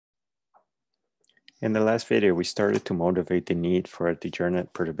In the last video, we started to motivate the need for a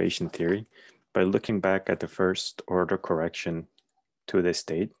degenerate perturbation theory by looking back at the first order correction to this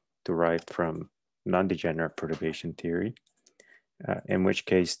state derived from non-degenerate perturbation theory, in which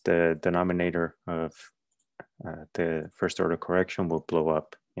case the denominator of the first order correction will blow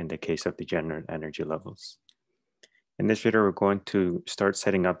up in the case of degenerate energy levels. In this video, we're going to start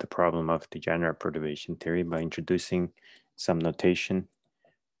setting up the problem of degenerate perturbation theory by introducing some notation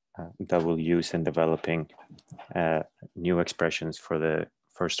that we'll use in developing new expressions for the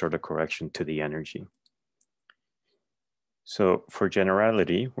first order correction to the energy. So for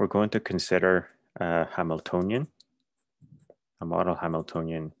generality, we're going to consider a Hamiltonian, a model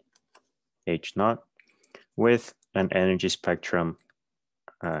Hamiltonian H0 with an energy spectrum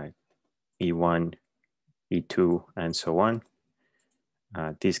E1, E2, and so on.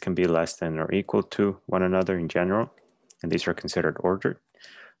 These can be less than or equal to one another in general, and these are considered ordered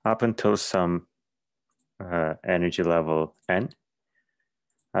up until some energy level n,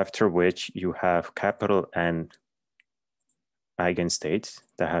 after which you have capital N eigenstates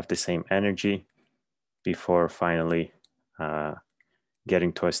that have the same energy before finally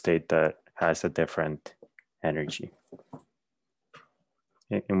getting to a state that has a different energy.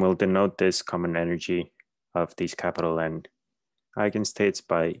 And we'll denote this common energy of these capital N eigenstates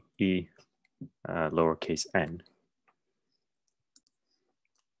by E lowercase n.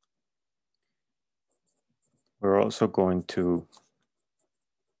 We're also going to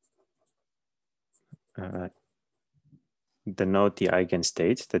denote the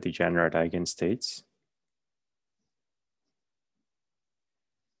eigenstates, the degenerate eigenstates,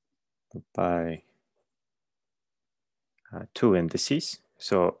 by two indices.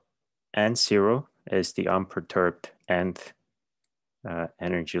 So N0 is the unperturbed nth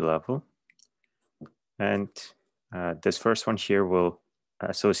energy level. And this first one here will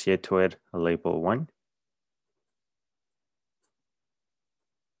associate to it a label 1.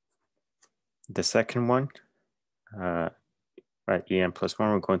 The second one, at En plus 1,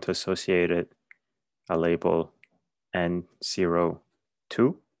 we're going to associate it a label N02,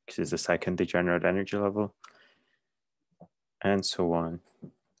 because it's the second degenerate energy level, and so on,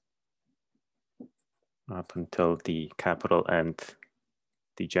 up until the capital Nth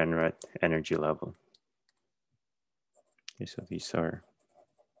degenerate energy level. Okay, so these are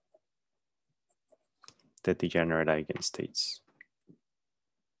the degenerate eigenstates.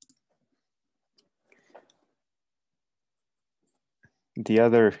 The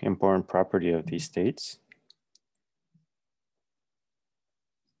other important property of these states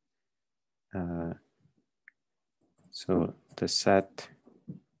so the set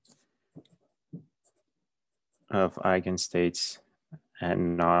of eigenstates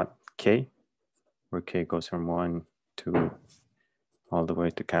and not k, where k goes from 1 to all the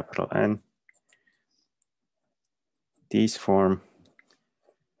way to capital N, these form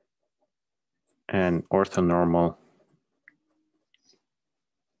an orthonormal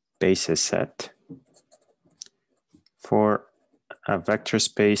basis set for a vector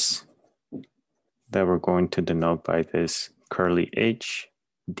space that we're going to denote by this curly h,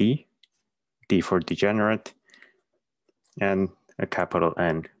 d, d for degenerate, and a capital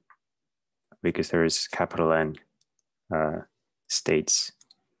N, because there is capital N states.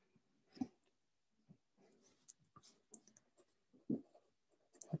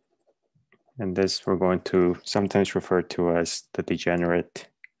 And this we're going to sometimes refer to as the degenerate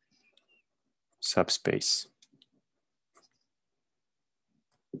subspace.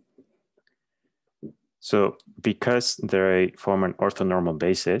 So because they form an orthonormal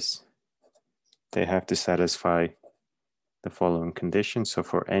basis, they have to satisfy the following conditions. So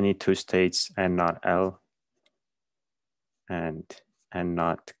for any two states N not L and N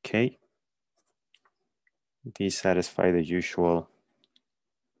not K, these satisfy the usual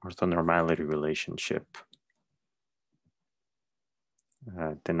orthonormality relationship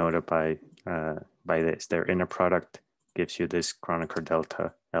denoted by this. Their inner product gives you this Kronecker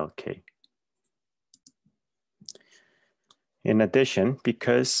delta LK. In addition,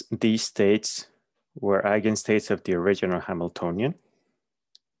 because these states were eigenstates of the original Hamiltonian,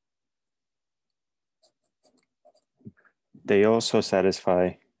 they also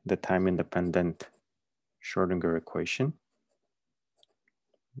satisfy the time-independent Schrodinger equation,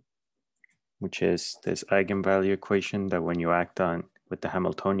 which is this eigenvalue equation that when you act on with the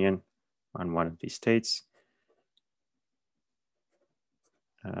Hamiltonian on one of these states,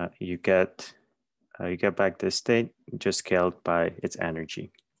 you get back this state just scaled by its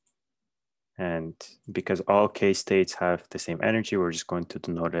energy. And because all k states have the same energy, we're just going to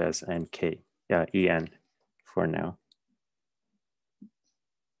denote it as nk, En for now.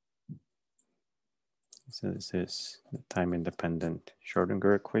 So this is the time-independent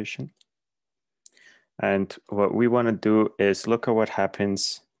Schrodinger equation. And what we want to do is look at what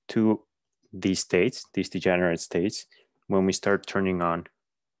happens to these states, these degenerate states, when we start turning on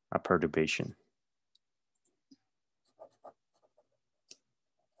a perturbation.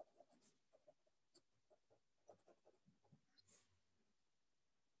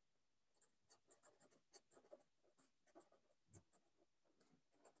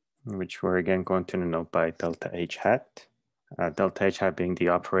 Which we're again going to denote by delta H hat. Delta H hat being the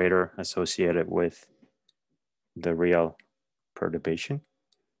operator associated with the real perturbation.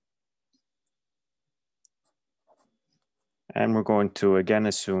 And we're going to again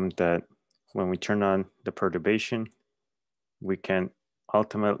assume that when we turn on the perturbation, we can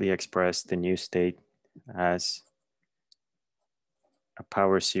ultimately express the new state as a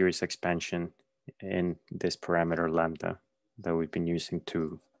power series expansion in this parameter lambda that we've been using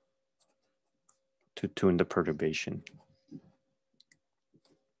to tune the perturbation.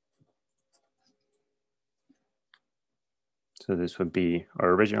 So this would be our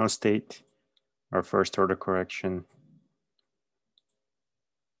original state, our first order correction,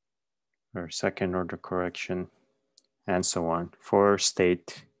 our second order correction, and so on for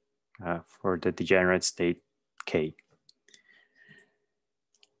state, for the degenerate state K.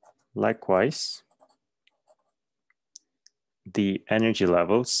 Likewise, the energy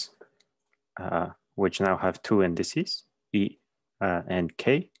levels, which now have two indices, E and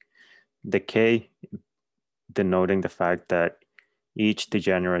K, the K denoting the fact that each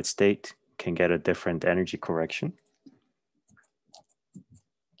degenerate state can get a different energy correction.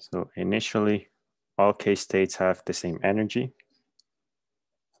 So initially, all K states have the same energy.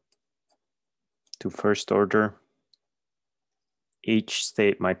 To first order, each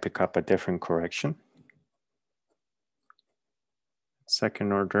state might pick up a different correction.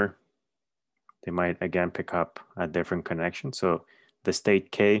 Second order, they might again pick up a different connection. So the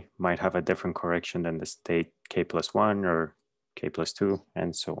state K might have a different correction than the state K plus 1 or K plus 2,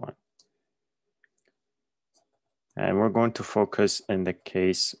 and so on. And we're going to focus in the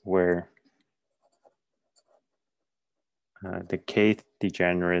case where the kth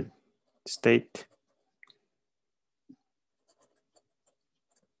degenerate state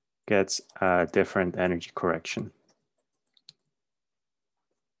gets a different energy correction.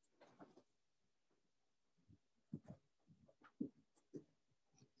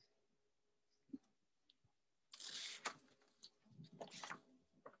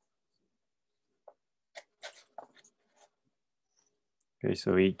 Okay,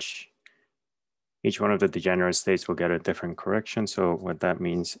 so each one of the degenerate states will get a different correction. So what that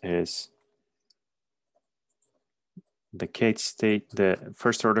means is the kth state, the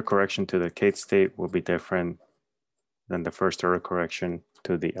first order correction to the kth state will be different than the first order correction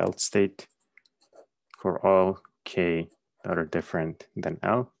to the Lth state for all K that are different than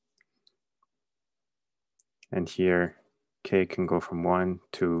L. And here, K can go from 1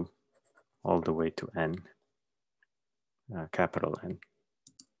 to all the way to N, capital N.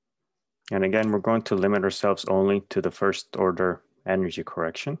 And again, we're going to limit ourselves only to the first order energy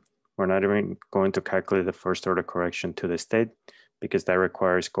correction. We're not even going to calculate the first order correction to the state because that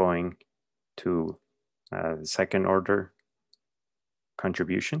requires going to the second order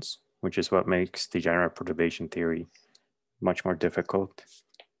contributions, which is what makes degenerate perturbation theory much more difficult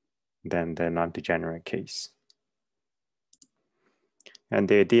than the non-degenerate case. And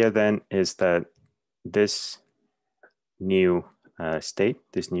the idea then is that this new state,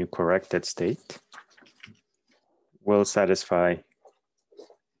 this new corrected state, will satisfy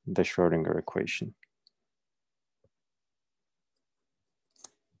the Schrodinger equation.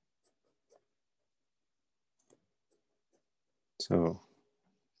 So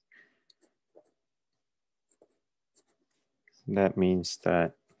that means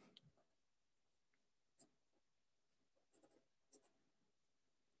that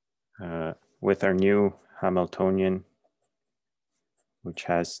with our new Hamiltonian, which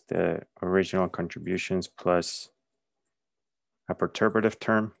has the original contributions plus a perturbative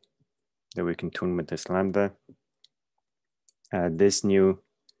term that we can tune with this lambda, this new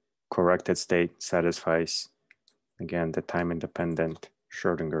corrected state satisfies, again, the time-independent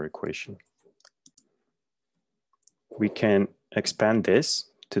Schrodinger equation. We can expand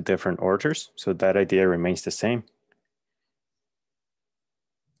this to different orders, so that idea remains the same.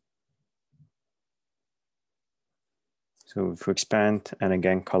 So if we expand and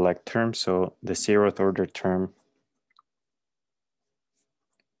again collect terms, so the 0th order term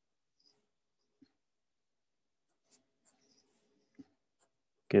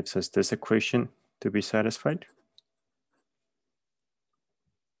gives us this equation to be satisfied.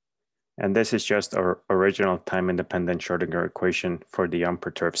 And this is just our original time-independent Schrodinger equation for the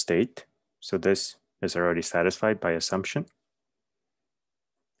unperturbed state. So this is already satisfied by assumption.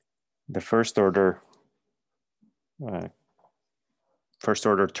 The first order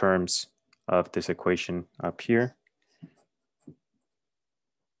terms of this equation up here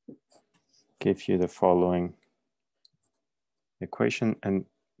give you the following equation. And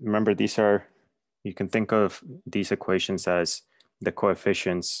remember, you can think of these equations as the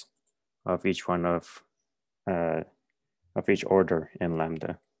coefficients of each one of each order in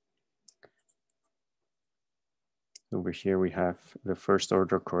lambda. Over here we have the first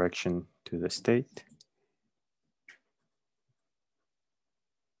order correction to the state.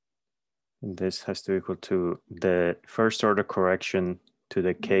 And this has to equal to the first order correction to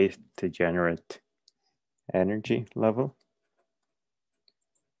the kth degenerate energy level,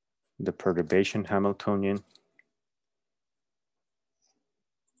 the perturbation Hamiltonian,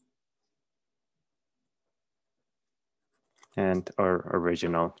 and our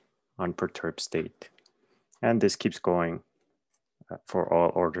original unperturbed state. And this keeps going for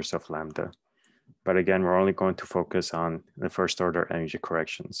all orders of lambda. But again, we're only going to focus on the first order energy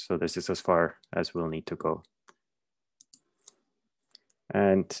corrections. So this is as far as we'll need to go.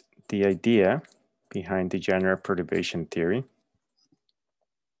 And the idea behind degenerate perturbation theory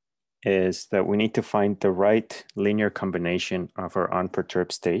is that we need to find the right linear combination of our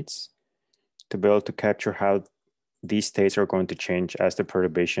unperturbed states to be able to capture how these states are going to change as the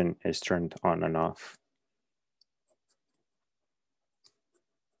perturbation is turned on and off.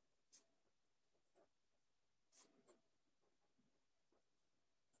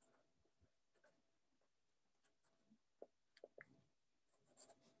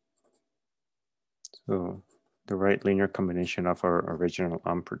 So the right linear combination of our original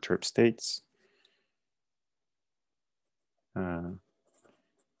unperturbed states to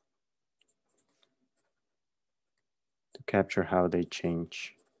capture how they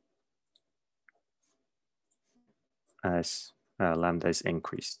change as lambda is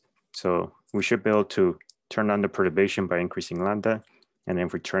increased. So we should be able to turn on the perturbation by increasing lambda, and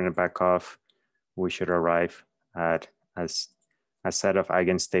if we turn it back off, we should arrive at a set of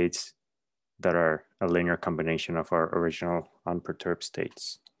eigenstates that are a linear combination of our original unperturbed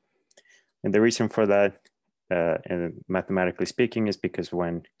states. And the reason for that, mathematically speaking, is because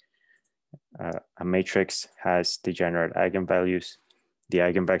when a matrix has degenerate eigenvalues, the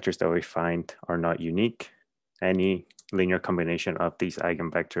eigenvectors that we find are not unique. Any linear combination of these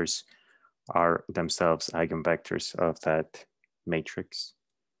eigenvectors are themselves eigenvectors of that matrix.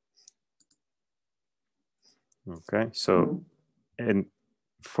 Okay, so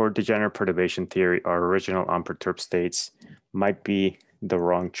for degenerate perturbation theory, our original unperturbed states might be the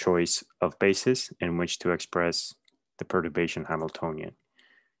wrong choice of basis in which to express the perturbation Hamiltonian.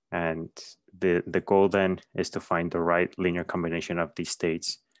 And the goal then is to find the right linear combination of these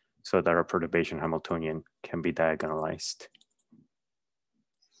states so that our perturbation Hamiltonian can be diagonalized.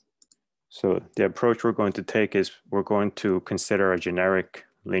 So the approach we're going to take is we're going to consider a generic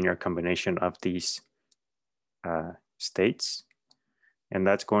linear combination of these states, and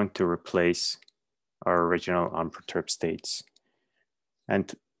that's going to replace our original unperturbed states.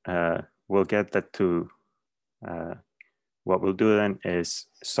 And we'll get that to, what we'll do then is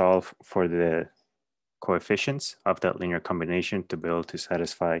solve for the coefficients of that linear combination to be able to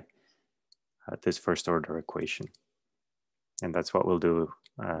satisfy this first order equation. And that's what we'll do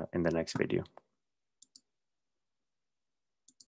in the next video.